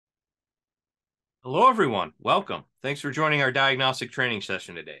Hello, everyone. Welcome. Thanks for joining our diagnostic training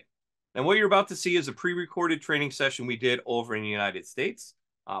session today. And what you're about to see is a pre-recorded training session we did over in the United States.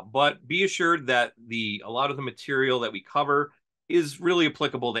 But be assured that a lot of the material that we cover is really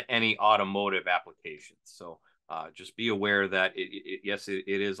applicable to any automotive application. So just be aware that yes, it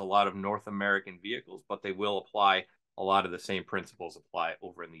is a lot of North American vehicles, but they will apply a lot of the same principles apply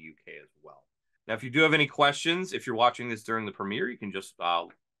over in the UK as well. Now, if you do have any questions, if you're watching this during the premiere, you can just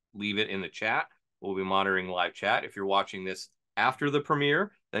leave it in the chat. We'll be monitoring live chat. If you're watching this after the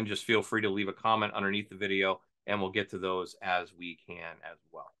premiere, then just feel free to leave a comment underneath the video and we'll get to those as we can as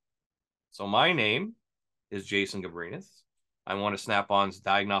well. So my name is Jason Gabrenas. I'm one of Snap-on's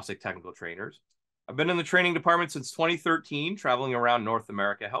diagnostic technical trainers. I've been in the training department since 2013, traveling around North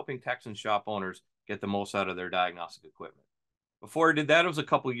America, helping techs and shop owners get the most out of their diagnostic equipment. Before I did that, it was a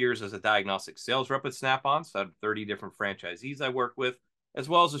couple years as a diagnostic sales rep at Snap-on, so I had 30 different franchisees I worked with, as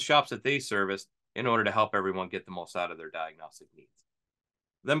well as the shops that they serviced in order to help everyone get the most out of their diagnostic needs.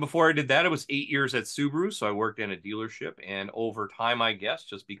 Then before I did that, it was 8 years at Subaru, so I worked in a dealership, and over time, I guess,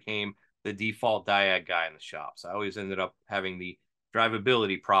 just became the default diag guy in the shop. So I always ended up having the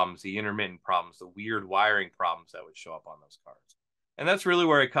drivability problems, the intermittent problems, the weird wiring problems that would show up on those cars. And that's really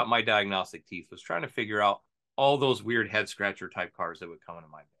where I cut my diagnostic teeth, was trying to figure out all those weird head scratcher type cars that would come into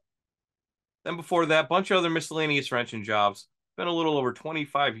my bed. Then before that, a bunch of other miscellaneous wrenching jobs. Been a little over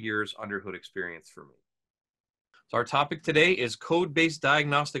 25 years under hood experience for me. So our topic today is code-based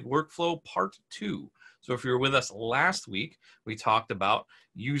diagnostic workflow part 2. So if you were with us last week, we talked about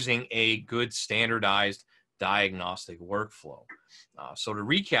using a good standardized diagnostic workflow. So to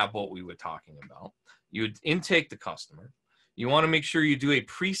recap what we were talking about, you would intake the customer. You want to make sure you do a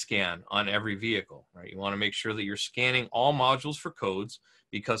pre-scan on every vehicle, right? You want to make sure that you're scanning all modules for codes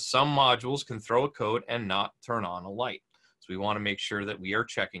because some modules can throw a code and not turn on a light. So we want to make sure that we are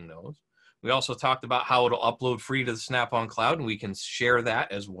checking those. We also talked about how it'll upload free to the Snap-on cloud, and we can share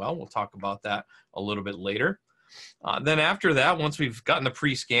that as well. We'll talk about that a little bit later. Then after that, once we've gotten the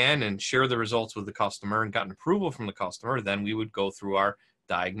pre-scan and share the results with the customer and gotten approval from the customer, then we would go through our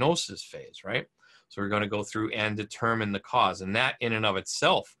diagnosis phase, right? So we're going to go through and determine the cause. And that in and of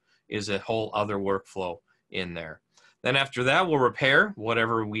itself is a whole other workflow in there. Then after that, we'll repair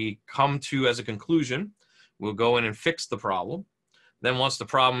whatever we come to as a conclusion. We'll go in and fix the problem. Then once the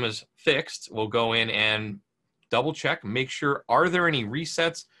problem is fixed, we'll go in and double check, make sure, are there any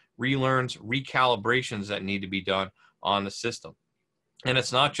resets, relearns, recalibrations that need to be done on the system? And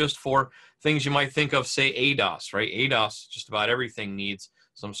it's not just for things you might think of, say, ADAS, right? ADAS, just about everything needs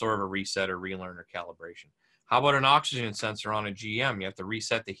some sort of a reset or relearn or calibration. How about an oxygen sensor on a GM? You have to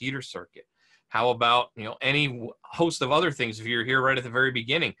reset the heater circuit. How about, any host of other things? If you're here right at the very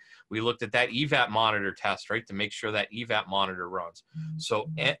beginning, we looked at that EVAP monitor test, right, to make sure that EVAP monitor runs. So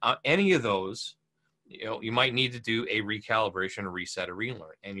any of those, you might need to do a recalibration, a reset, a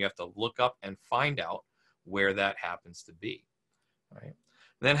relearn, and you have to look up and find out where that happens to be, right?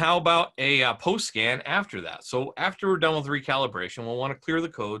 Then how about a post scan after that? So after we're done with recalibration, we'll want to clear the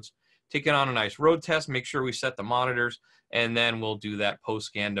codes, take it on a nice road test, make sure we set the monitors, and then we'll do that post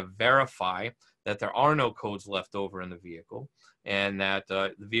scan to verify that there are no codes left over in the vehicle and that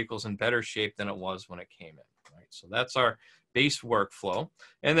the vehicle's in better shape than it was when it came in, right? So that's our base workflow.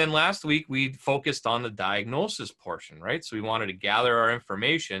 And then last week, we focused on the diagnosis portion, right? So we wanted to gather our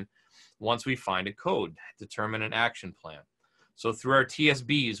information once we find a code, determine an action plan. So through our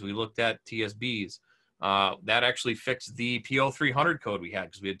TSBs, we looked at TSBs. That actually fixed the PO300 code we had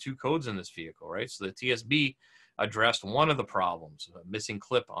because we had 2 codes in this vehicle, right? So the TSB addressed one of the problems, a missing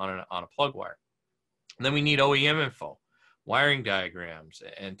clip on a plug wire. And then we need OEM info, wiring diagrams,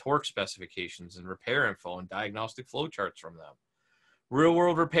 and torque specifications, and repair info, and diagnostic flow charts from them.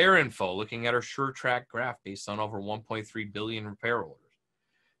 Real-world repair info, looking at our SureTrack graph based on over 1.3 billion repair orders.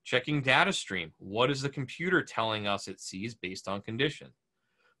 Checking data stream, what is the computer telling us it sees based on condition?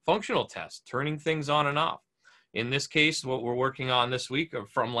 Functional tests, turning things on and off. In this case, what we're working on this week, or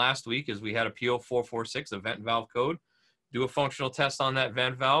from last week, is we had a PO446, a vent valve code, do a functional test on that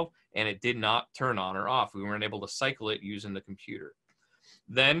vent valve, and it did not turn on or off. We weren't able to cycle it using the computer.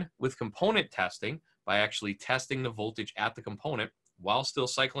 Then with component testing, by actually testing the voltage at the component while still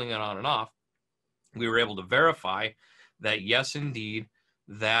cycling it on and off, we were able to verify that yes, indeed,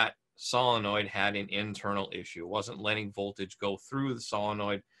 that solenoid had an internal issue. It wasn't letting voltage go through the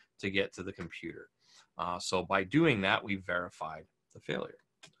solenoid to get to the computer. So by doing that, we verified the failure.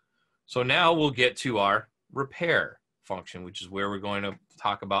 So now we'll get to our repair function, which is where we're going to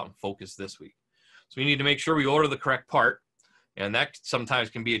talk about and focus this week. So we need to make sure we order the correct part. And that sometimes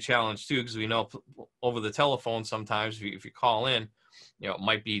can be a challenge too, because we know over the telephone sometimes if you call in, you know, it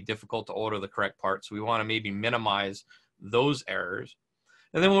might be difficult to order the correct part. So we want to maybe minimize those errors.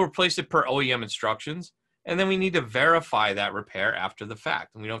 And then we'll replace it per OEM instructions. And then we need to verify that repair after the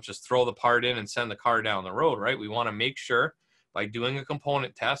fact. And we don't just throw the part in and send the car down the road, right? We want to make sure by doing a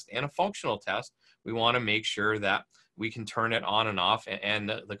component test and a functional test, we want to make sure that we can turn it on and off and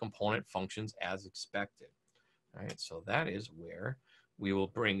the component functions as expected. All right, so that is where we will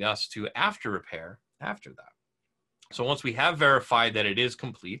bring us to after repair after that. So once we have verified that it is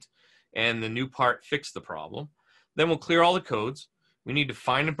complete and the new part fixed the problem, then we'll clear all the codes. We need to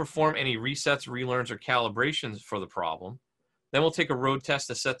find and perform any resets, relearns, or calibrations for the problem. Then we'll take a road test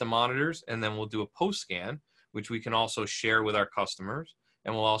to set the monitors, and then we'll do a post-scan, which we can also share with our customers.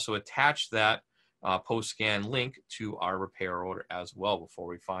 And we'll also attach that post-scan link to our repair order as well before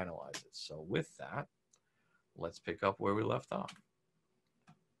we finalize it. So with that, let's pick up where we left off.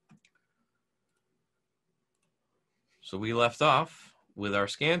 So we left off with our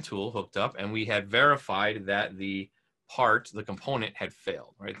scan tool hooked up, and we had verified that the part, the component had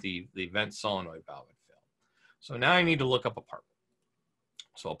failed, right? The vent solenoid valve had failed. So now I need to look up a part.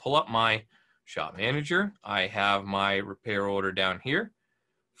 So I'll pull up my shop manager. I have my repair order down here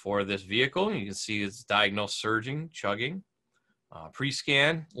for this vehicle. You can see it's diagnosed surging, chugging.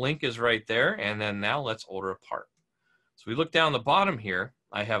 Pre-scan link is right there. And then now let's order a part. So we look down the bottom here.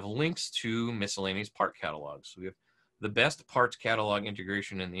 I have links to miscellaneous part catalogs. So we have the best parts catalog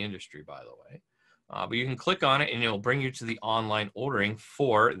integration in the industry, by the way. But you can click on it and it'll bring you to the online ordering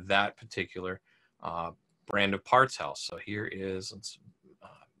for that particular brand of parts house. So here is, let's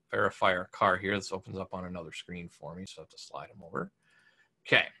verify our car here. This opens up on another screen for me, so I have to slide them over.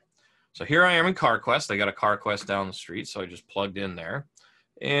 Okay, so here I am in CarQuest. I got a CarQuest down the street, so I just plugged in there.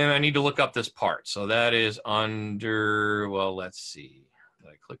 And I need to look up this part. So that is under, well, let's see. Did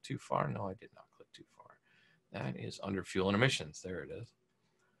I click too far? No, I did not click too far. That is under fuel and emissions. There it is.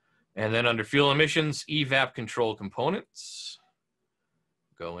 And then under fuel emissions, evap control components.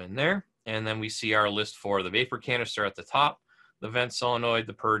 Go in there. And then we see our list for the vapor canister at the top, the vent solenoid,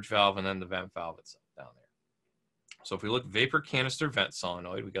 the purge valve, and then the vent valve itself down there. So if we look vapor canister vent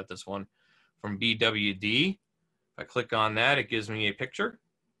solenoid, we got this one from BWD. If I click on that, it gives me a picture.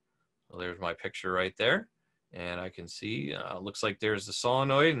 So there's my picture right there. And I can see, looks like there's the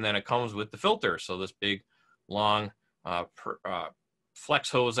solenoid, and then it comes with the filter. So this big, long flex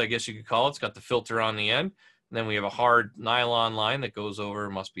hose, I guess you could call it. It's got the filter on the end. And then we have a hard nylon line that goes over,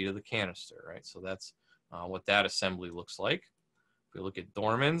 must be to the canister, right? So that's what that assembly looks like. If we look at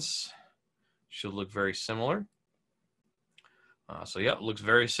Dorman's, should look very similar. So yeah, it looks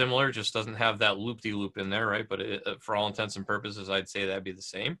very similar, just doesn't have that loop-de-loop in there, right? But for all intents and purposes, I'd say that'd be the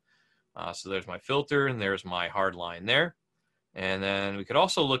same. So there's my filter, and there's my hard line there. And then we could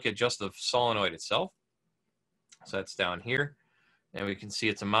also look at just the solenoid itself. So that's down here. And we can see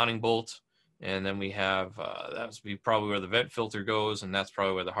it's a mounting bolt. And then we have, that's probably where the vent filter goes, and that's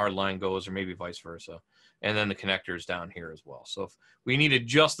probably where the hard line goes, or maybe vice versa. And then the connector is down here as well. So if we needed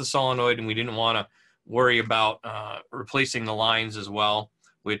just the solenoid and we didn't want to worry about replacing the lines as well,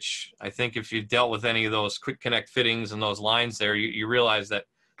 which I think if you dealt with any of those quick connect fittings and those lines there, you realize that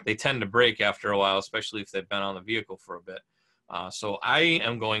they tend to break after a while, especially if they've been on the vehicle for a bit. So I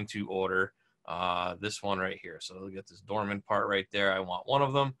am going to order this one right here. So look at this Dorman part right there. I want one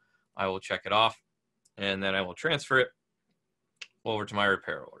of them. I will check it off, and then I will transfer it over to my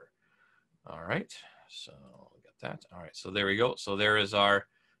repair order. All right, so we got that. All right, so there we go. So there is our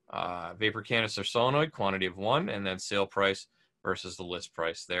vapor canister solenoid, quantity of 1, and then sale price versus the list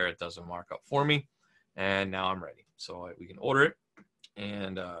price there. It does a markup for me, and now I'm ready. So we can order it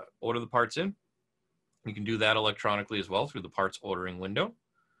and order the parts in. You can do that electronically as well through the parts ordering window,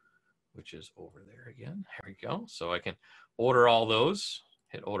 which is over there again. Here we go. So I can order all those.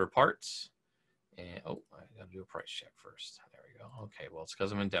 Hit order parts, and oh, I gotta do a price check first. There we go. Okay, well, it's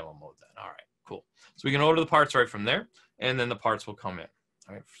because I'm in demo mode then. All right, cool. So we can order the parts right from there, and then the parts will come in,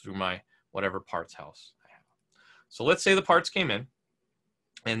 all right, through my whatever parts house I have. So let's say the parts came in,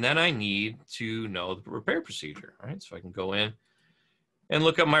 and then I need to know the repair procedure, all right? So I can go in and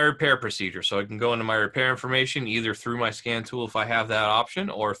look up my repair procedure. So I can go into my repair information either through my scan tool if I have that option,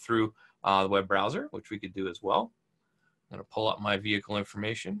 or through the web browser, which we could do as well. I'm going to pull up my vehicle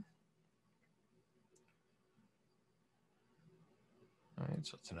information. All right,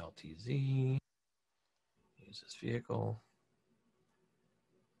 so it's an LTZ. Use this vehicle.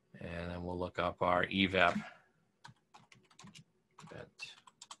 And then we'll look up our evap vent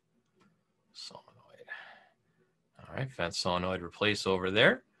solenoid. All right, vent solenoid replace over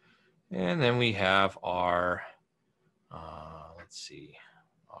there. And then we have our, let's see,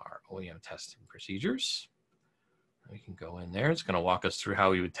 our OEM testing procedures. We can go in there. It's going to walk us through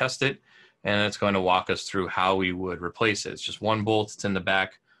how we would test it, and it's going to walk us through how we would replace it. It's just one bolt. It's in the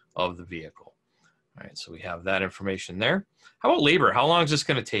back of the vehicle. All right, so we have that information there. How about labor? How long is this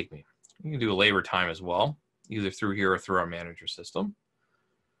going to take me? You can do a labor time as well, either through here or through our manager system.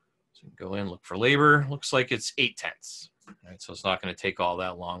 So you can go in, look for labor. Looks like it's 8/10. All right, so it's not going to take all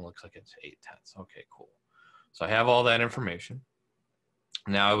that long. Looks like it's 8/10. Okay, cool. So I have all that information.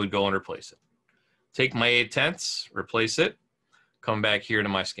 Now I would go and replace it. Take my 8/10, replace it, come back here to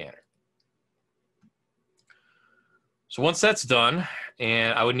my scanner. So once that's done,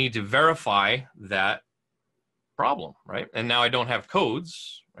 and I would need to verify that problem, right? And now I don't have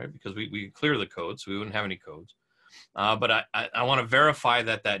codes, right? Because we clear the codes, so we wouldn't have any codes. But I want to verify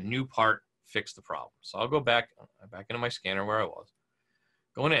that that new part fixed the problem. So I'll go back into my scanner where I was,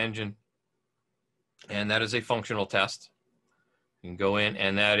 go into engine, and that is a functional test. You can go in,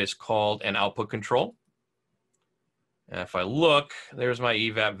 and that is called an output control. And if I look, there's my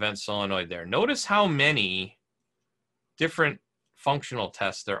evap vent solenoid there. Notice how many different functional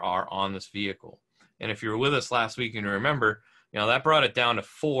tests there are on this vehicle. And if you were with us last week and you remember, that brought it down to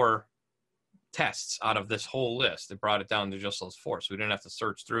 4 tests out of this whole list. It brought it down to just those 4. So we didn't have to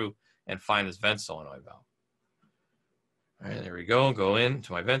search through and find this vent solenoid valve. All right, there we go. Go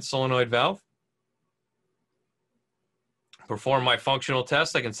into my vent solenoid valve. Perform my functional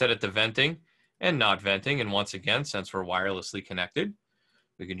test. I can set it to venting and not venting. And once again, since we're wirelessly connected,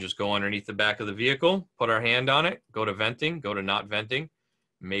 we can just go underneath the back of the vehicle, put our hand on it, go to venting, go to not venting,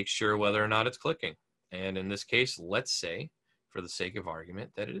 make sure whether or not it's clicking. And in this case, let's say, for the sake of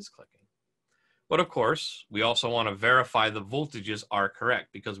argument, that it is clicking. But of course, we also want to verify the voltages are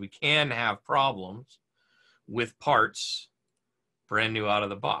correct, because we can have problems with parts brand new out of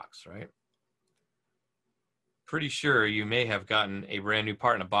the box, right? Pretty sure you may have gotten a brand new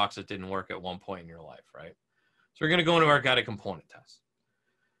part in a box that didn't work at one point in your life, right? So we're going to go into our guided component test.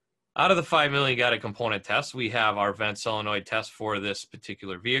 Out of the 5 million guided component tests, we have our vent solenoid test for this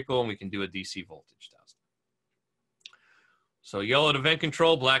particular vehicle, and we can do a DC voltage test. So yellow to vent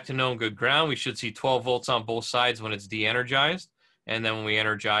control, black to known good ground. We should see 12 volts on both sides when it's de-energized. And then when we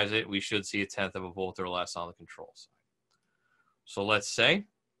energize it, we should see 1/10 of a volt or less on the control side. So let's say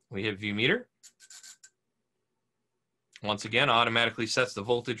we hit view meter. Once again, automatically sets the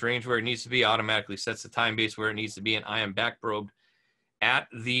voltage range where it needs to be, automatically sets the time base where it needs to be, and I am back probed at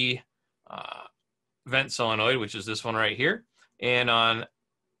the vent solenoid, which is this one right here, and on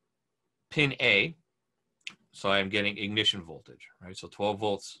pin A, so I'm getting ignition voltage, right? So 12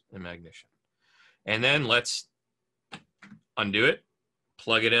 volts in my ignition. And then let's undo it,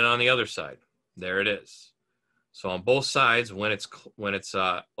 plug it in on the other side. There it is. So on both sides, when it's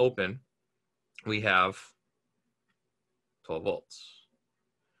open, we have 12 volts.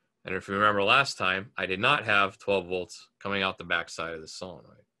 And if you remember last time, I did not have 12 volts coming out the back side of the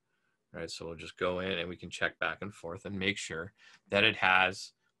solenoid. Right, so we'll just go in and we can check back and forth and make sure that it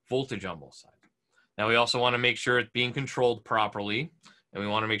has voltage on both sides. Now we also want to make sure it's being controlled properly, and we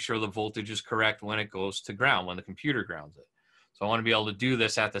want to make sure the voltage is correct when it goes to ground, when the computer grounds it. So I want to be able to do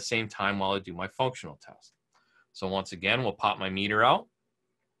this at the same time while I do my functional test. So once again, we'll pop my meter out.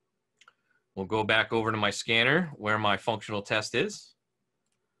 We'll go back over to my scanner where my functional test is.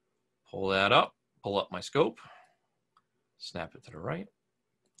 Pull that up, pull up my scope, snap it to the right,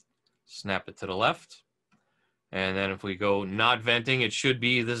 snap it to the left. And then if we go not venting, it should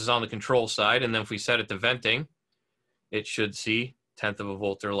be, this is on the control side. And then if we set it to venting, it should see 1/10 of a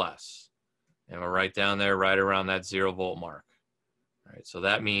volt or less. And we're right down there, right around that 0 volt mark. All right, so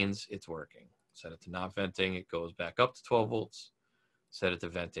that means it's working. Set it to not venting, it goes back up to 12 volts. Set it to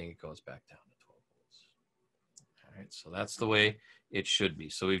venting, it goes back down to 12 volts. All right, so that's the way it should be.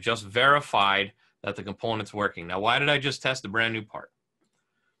 So we've just verified that the component's working. Now, why did I just test a brand new part?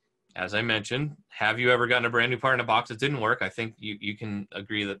 As I mentioned, have you ever gotten a brand new part in a box that didn't work? I think you can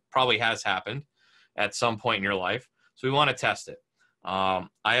agree that probably has happened at some point in your life. So we want to test it. I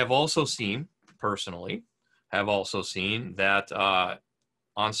have also seen, personally, that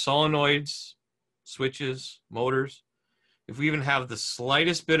on solenoids, switches, motors, if we even have the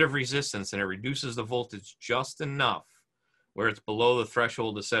slightest bit of resistance and it reduces the voltage just enough where it's below the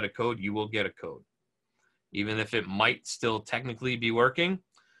threshold to set a code, you will get a code. Even if it might still technically be working,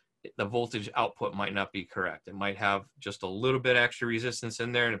 the voltage output might not be correct. It might have just a little bit extra resistance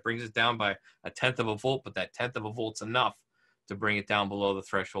in there and it brings it down by 1/10 of a volt, but that 1/10 of a volt's enough to bring it down below the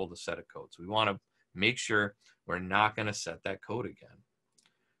threshold to set a code. So we want to make sure we're not going to set that code again.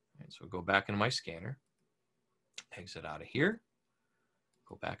 And so we'll go back into my scanner, exit out of here,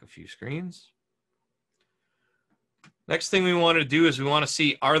 go back a few screens, Next thing we want to do is we want to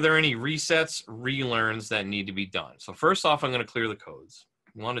see, are there any resets, relearns that need to be done? So first off, I'm going to clear the codes.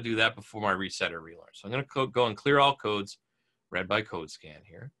 We want to do that before my reset or relearn. So I'm going to go and clear all codes, read by code scan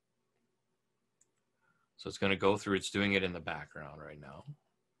here. So it's going to go through, it's doing it in the background right now.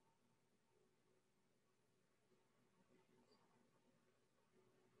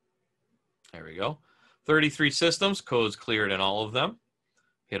 There we go. 33 systems, codes cleared in all of them.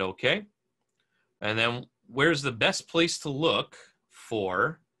 Hit OK. And then where's the best place to look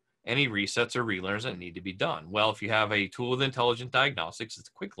for any resets or relearns that need to be done? Well, if you have a tool with intelligent diagnostics, it's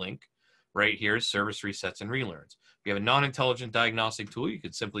a quick link. Right here is service resets and relearns. If you have a non-intelligent diagnostic tool, you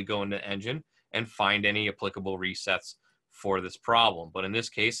could simply go into Engine and find any applicable resets for this problem. But in this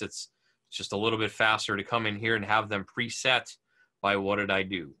case, it's just a little bit faster to come in here and have them preset by what did I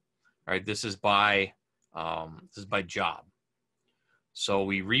do. All right, this is by job. So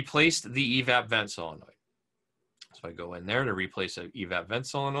we replaced the evap vent solenoid. So I go in there to replace an evap vent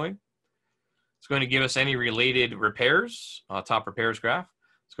solenoid. It's going to give us any related repairs, top repairs graph.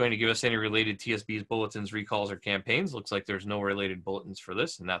 It's going to give us any related TSBs, bulletins, recalls, or campaigns. Looks like there's no related bulletins for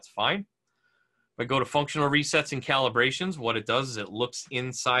this, and that's fine. If I go to functional resets and calibrations, what it does is it looks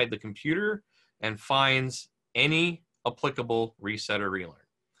inside the computer and finds any applicable reset or relearn.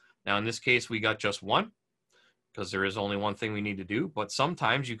 Now, in this case, we got just one, because there is only one thing we need to do, but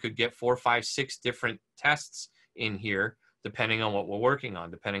sometimes you could get 4, 5, 6 different tests in here, depending on what we're working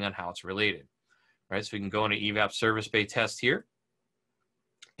on, depending on how it's related. All right, so we can go into evap service bay test here,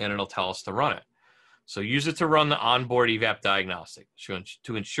 and it'll tell us to run it. So use it to run the onboard evap diagnostic.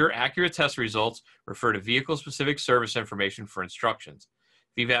 To ensure accurate test results, refer to vehicle-specific service information for instructions.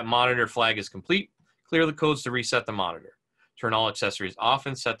 If evap monitor flag is complete, clear the codes to reset the monitor. Turn all accessories off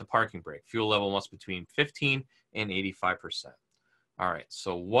and set the parking brake. Fuel level must be between 15 and 85%. All right,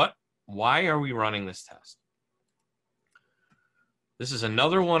 so why are we running this test? This is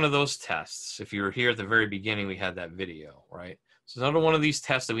another one of those tests. If you were here at the very beginning, we had that video, right? So it's another one of these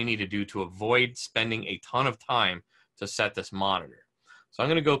tests that we need to do to avoid spending a ton of time to set this monitor. So I'm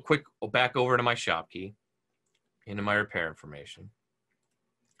going to go back over to my shop key, into my repair information.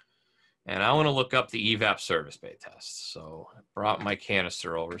 And I want to look up the evap service bay test. So I brought my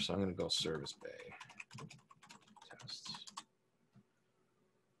canister over, so I'm going to go service bay test.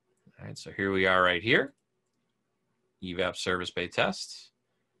 All right, so here we are right here. Evap service bay test.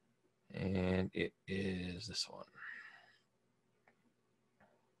 And it is this one.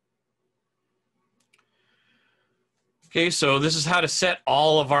 Okay, so this is how to set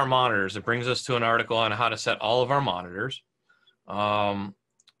all of our monitors. It brings us to an article on how to set all of our monitors.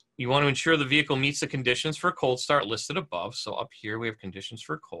 You want to ensure the vehicle meets the conditions for a cold start listed above. So up here, we have conditions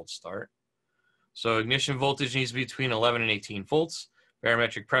for a cold start. So ignition voltage needs to be between 11 and 18 volts.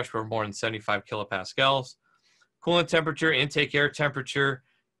 Barometric pressure of more than 75 kilopascals. Coolant temperature, intake air temperature,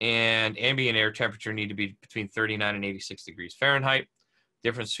 and ambient air temperature need to be between 39 and 86 degrees Fahrenheit.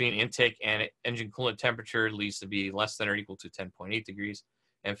 Difference between intake and engine coolant temperature needs to be less than or equal to 10.8 degrees,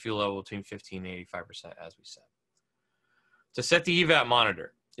 and fuel level between 15 and 85%, as we said. To set the evap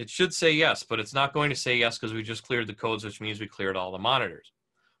monitor, it should say yes, but it's not going to say yes because we just cleared the codes, which means we cleared all the monitors.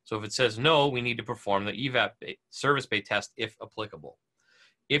 So if it says no, we need to perform the evap service bay test if applicable.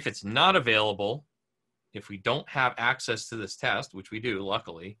 If it's not available, if we don't have access to this test, which we do,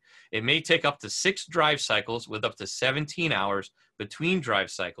 luckily, it may take up to 6 drive cycles with up to 17 hours between drive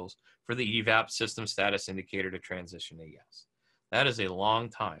cycles for the evap system status indicator to transition to yes. That is a long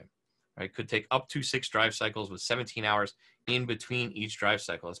time. Right? It could take up to 6 drive cycles with 17 hours in between each drive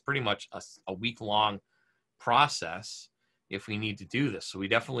cycle. It's pretty much a week-long process if we need to do this. So we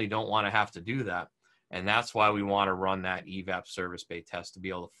definitely don't want to have to do that. And that's why we want to run that evap service bay test, to be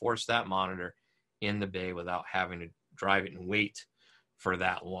able to force that monitor in the bay without having to drive it and wait for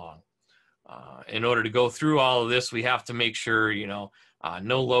that long. In order to go through all of this, we have to make sure,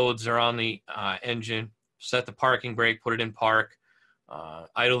 no loads are on the engine, set the parking brake, put it in park,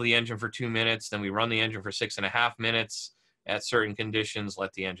 idle the engine for 2 minutes, then we run the engine for 6.5 minutes at certain conditions,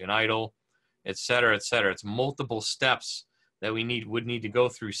 let the engine idle, et cetera, et cetera. It's multiple steps that we would need to go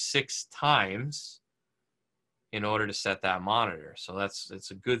through 6 times in order to set that monitor. So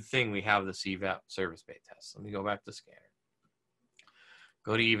it's a good thing we have this evap service bay test. Let me go back to scanner.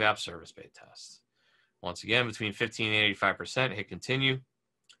 Go to evap service bay test. Once again, between 15 and 85%, hit continue.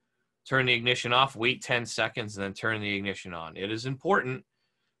 Turn the ignition off, wait 10 seconds, and then turn the ignition on. It is important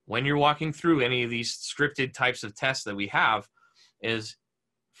when you're walking through any of these scripted types of tests that we have is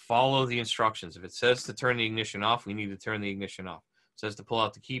follow the instructions. If it says to turn the ignition off, we need to turn the ignition off. If it says to pull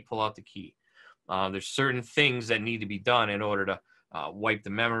out the key, pull out the key. There's certain things that need to be done in order to wipe the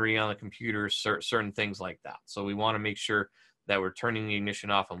memory on the computer, certain things like that. So we want to make sure that we're turning the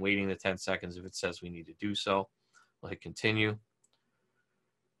ignition off and waiting the 10 seconds if it says we need to do so. We'll hit continue.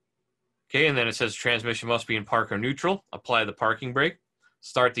 Okay, and then it says transmission must be in park or neutral. Apply the parking brake.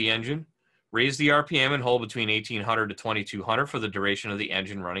 Start the engine. Raise the RPM and hold between 1800 to 2200 for the duration of the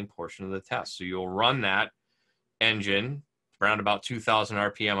engine running portion of the test. So you'll run that engine around about 2000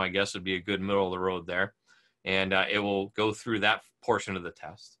 RPM, I guess would be a good middle of the road there. And it will go through that portion of the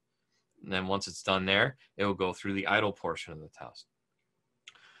test. And then once it's done there, it will go through the idle portion of the test.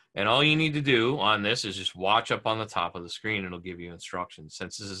 And all you need to do on this is just watch up on the top of the screen. It'll give you instructions.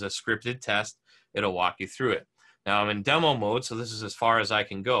 Since this is a scripted test, it'll walk you through it. Now I'm in demo mode, so this is as far as I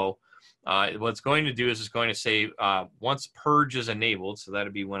can go. What it's going to do is it's going to say once purge is enabled, so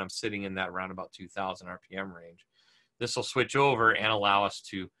that'll be when I'm sitting in that around about 2000 RPM range. This will switch over and allow us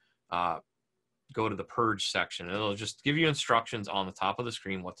to go to the purge section. It'll just give you instructions on the top of the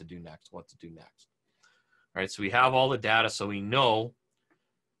screen what to do next, what to do next. All right, so we have all the data, so we know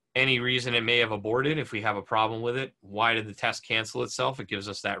any reason it may have aborted. If we have a problem with it, why did the test cancel itself? It gives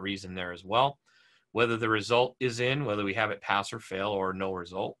us that reason there as well. Whether the result is in, whether we have it pass or fail or no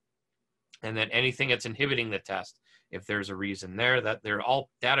result. And then anything that's inhibiting the test, if there's a reason there, that they're all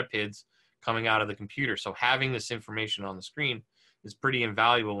data PIDs coming out of the computer. So having this information on the screen is pretty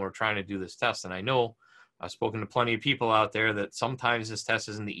invaluable when we're trying to do this test. And I know I've spoken to plenty of people out there that sometimes this test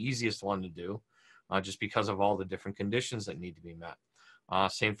isn't the easiest one to do just because of all the different conditions that need to be met.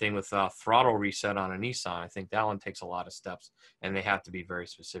 Same thing with throttle reset on a Nissan. I think that one takes a lot of steps, and they have to be very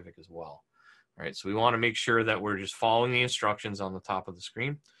specific as well. All right, so we want to make sure that we're just following the instructions on the top of the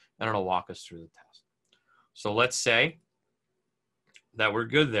screen, and it'll walk us through the test. So let's say that we're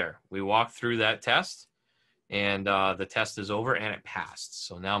good there. We walked through that test, and the test is over, and it passed.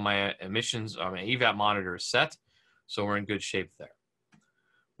 So now my emissions, my EVAP monitor is set, so we're in good shape there.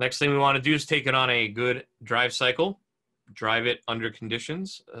 Next thing we want to do is take it on a good drive cycle. Drive it under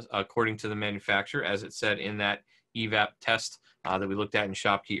conditions according to the manufacturer, as it said in that EVAP test that we looked at in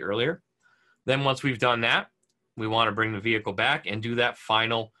ShopKey earlier. Then once we've done that, we want to bring the vehicle back and do that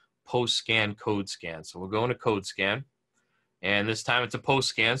final post-scan code scan. So we'll go into code scan, and this time it's a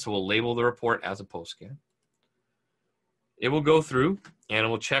post-scan, so we'll label the report as a post-scan. It will go through, and it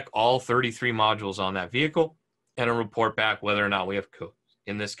will check all 33 modules on that vehicle, and it'll report back whether or not we have codes.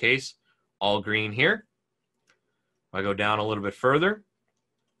 In this case, all green here. If I go down a little bit further,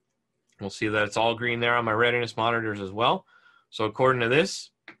 we'll see that it's all green there on my readiness monitors as well. So according to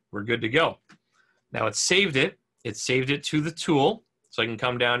this, we're good to go. Now it saved it to the tool. So I can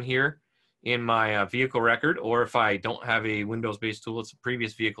come down here in my vehicle record, or if I don't have a Windows-based tool, it's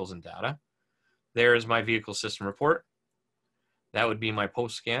previous vehicles and data. There is my vehicle system report. That would be my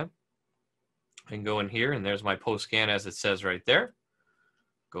post scan. I can go in here, and there's my post scan as it says right there.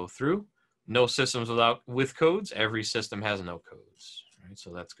 Go through. No systems with codes. Every system has no codes. Right,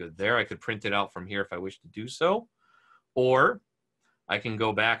 so that's good there. I could print it out from here if I wish to do so. Or I can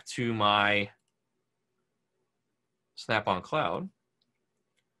go back to my Snap-on Cloud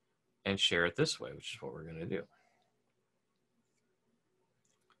and share it this way, which is what we're going to do.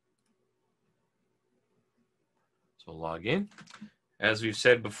 So log in. As we've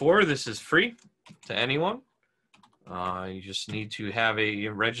said before, this is free to anyone. You just need to have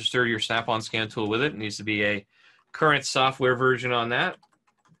register your Snap-on Scan tool with it. It needs to be a current software version on that,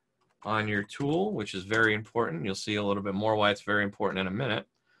 on your tool, which is very important. You'll see a little bit more why it's very important in a minute.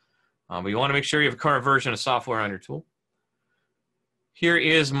 But you want to make sure you have a current version of software on your tool. Here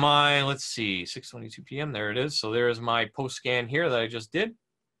is my, let's see, 6:22 p.m. There it is. So there is my post scan here that I just did.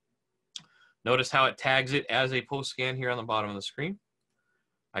 Notice how it tags it as a post scan here on the bottom of the screen.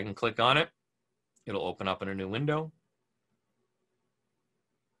 I can click on it. It'll open up in a new window.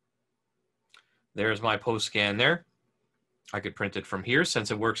 There's my post scan there. I could print it from here since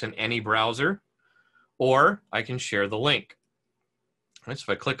it works in any browser, or I can share the link. All right,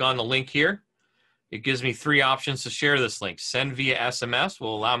 so if I click on the link here, it gives me three options to share this link. Send via SMS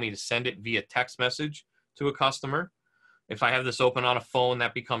will allow me to send it via text message to a customer. If I have this open on a phone,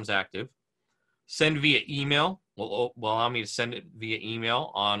 that becomes active. Send via email will allow me to send it via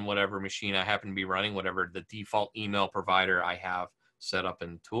email on whatever machine I happen to be running, whatever the default email provider I have set up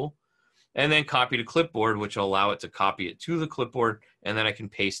in the tool. And then copy to clipboard, which will allow it to copy it to the clipboard, and then I can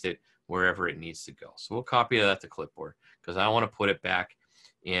paste it wherever it needs to go. So we'll copy that to clipboard because I want to put it back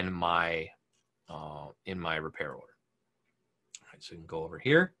in my repair order. All right, so you can go over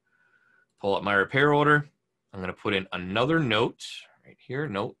here, pull up my repair order. I'm going to put in another note right here,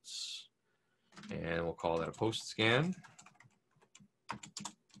 notes, and we'll call that a post scan.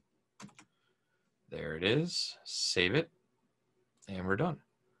 There it is. Save it. And we're done.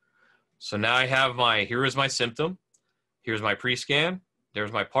 So now I have here is my symptom. Here's my pre-scan.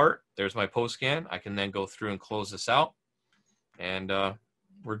 There's my part. There's my post-scan. I can then go through and close this out. And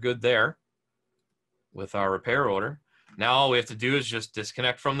we're good there with our repair order. Now all we have to do is just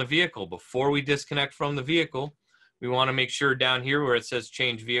disconnect from the vehicle. Before we disconnect from the vehicle, we want to make sure down here where it says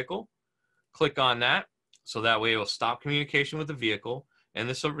change vehicle, click on that. So that way it will stop communication with the vehicle. And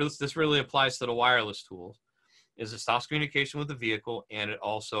this really applies to the wireless tools, is it stops communication with the vehicle, and it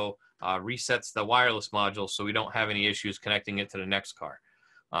also resets the wireless module so we don't have any issues connecting it to the next car.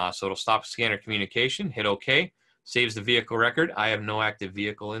 So it'll stop scanner communication, hit OK, saves the vehicle record. I have no active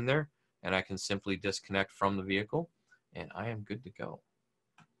vehicle in there, and I can simply disconnect from the vehicle, and I am good to go.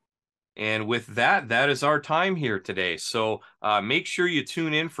 And with that, that is our time here today. So make sure you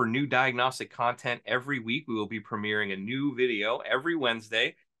tune in for new diagnostic content every week. We will be premiering a new video every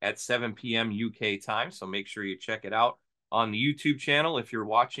Wednesday at 7 p.m. UK time. So make sure you check it out on the YouTube channel. If you're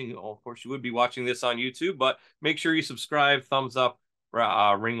watching, well, of course, you would be watching this on YouTube, but make sure you subscribe, thumbs up,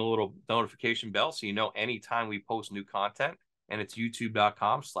 ring the little notification bell so you know anytime we post new content. And it's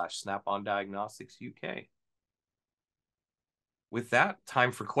youtube.com/SnapOnDiagnosticsUK. With that,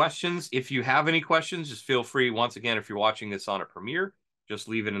 time for questions. If you have any questions, just feel free. Once again, if you're watching this on a premiere, just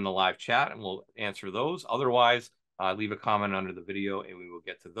leave it in the live chat and we'll answer those. Otherwise, leave a comment under the video and we will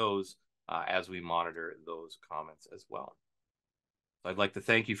get to those as we monitor those comments as well. So I'd like to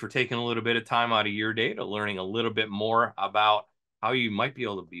thank you for taking a little bit of time out of your day to learning a little bit more about how you might be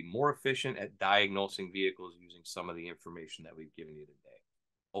able to be more efficient at diagnosing vehicles using some of the information that we've given you today.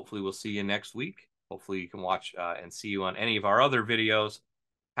 Hopefully, we'll see you next week. Hopefully you can watch and see you on any of our other videos.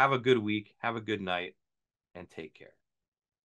 Have a good week. Have a good night and take care.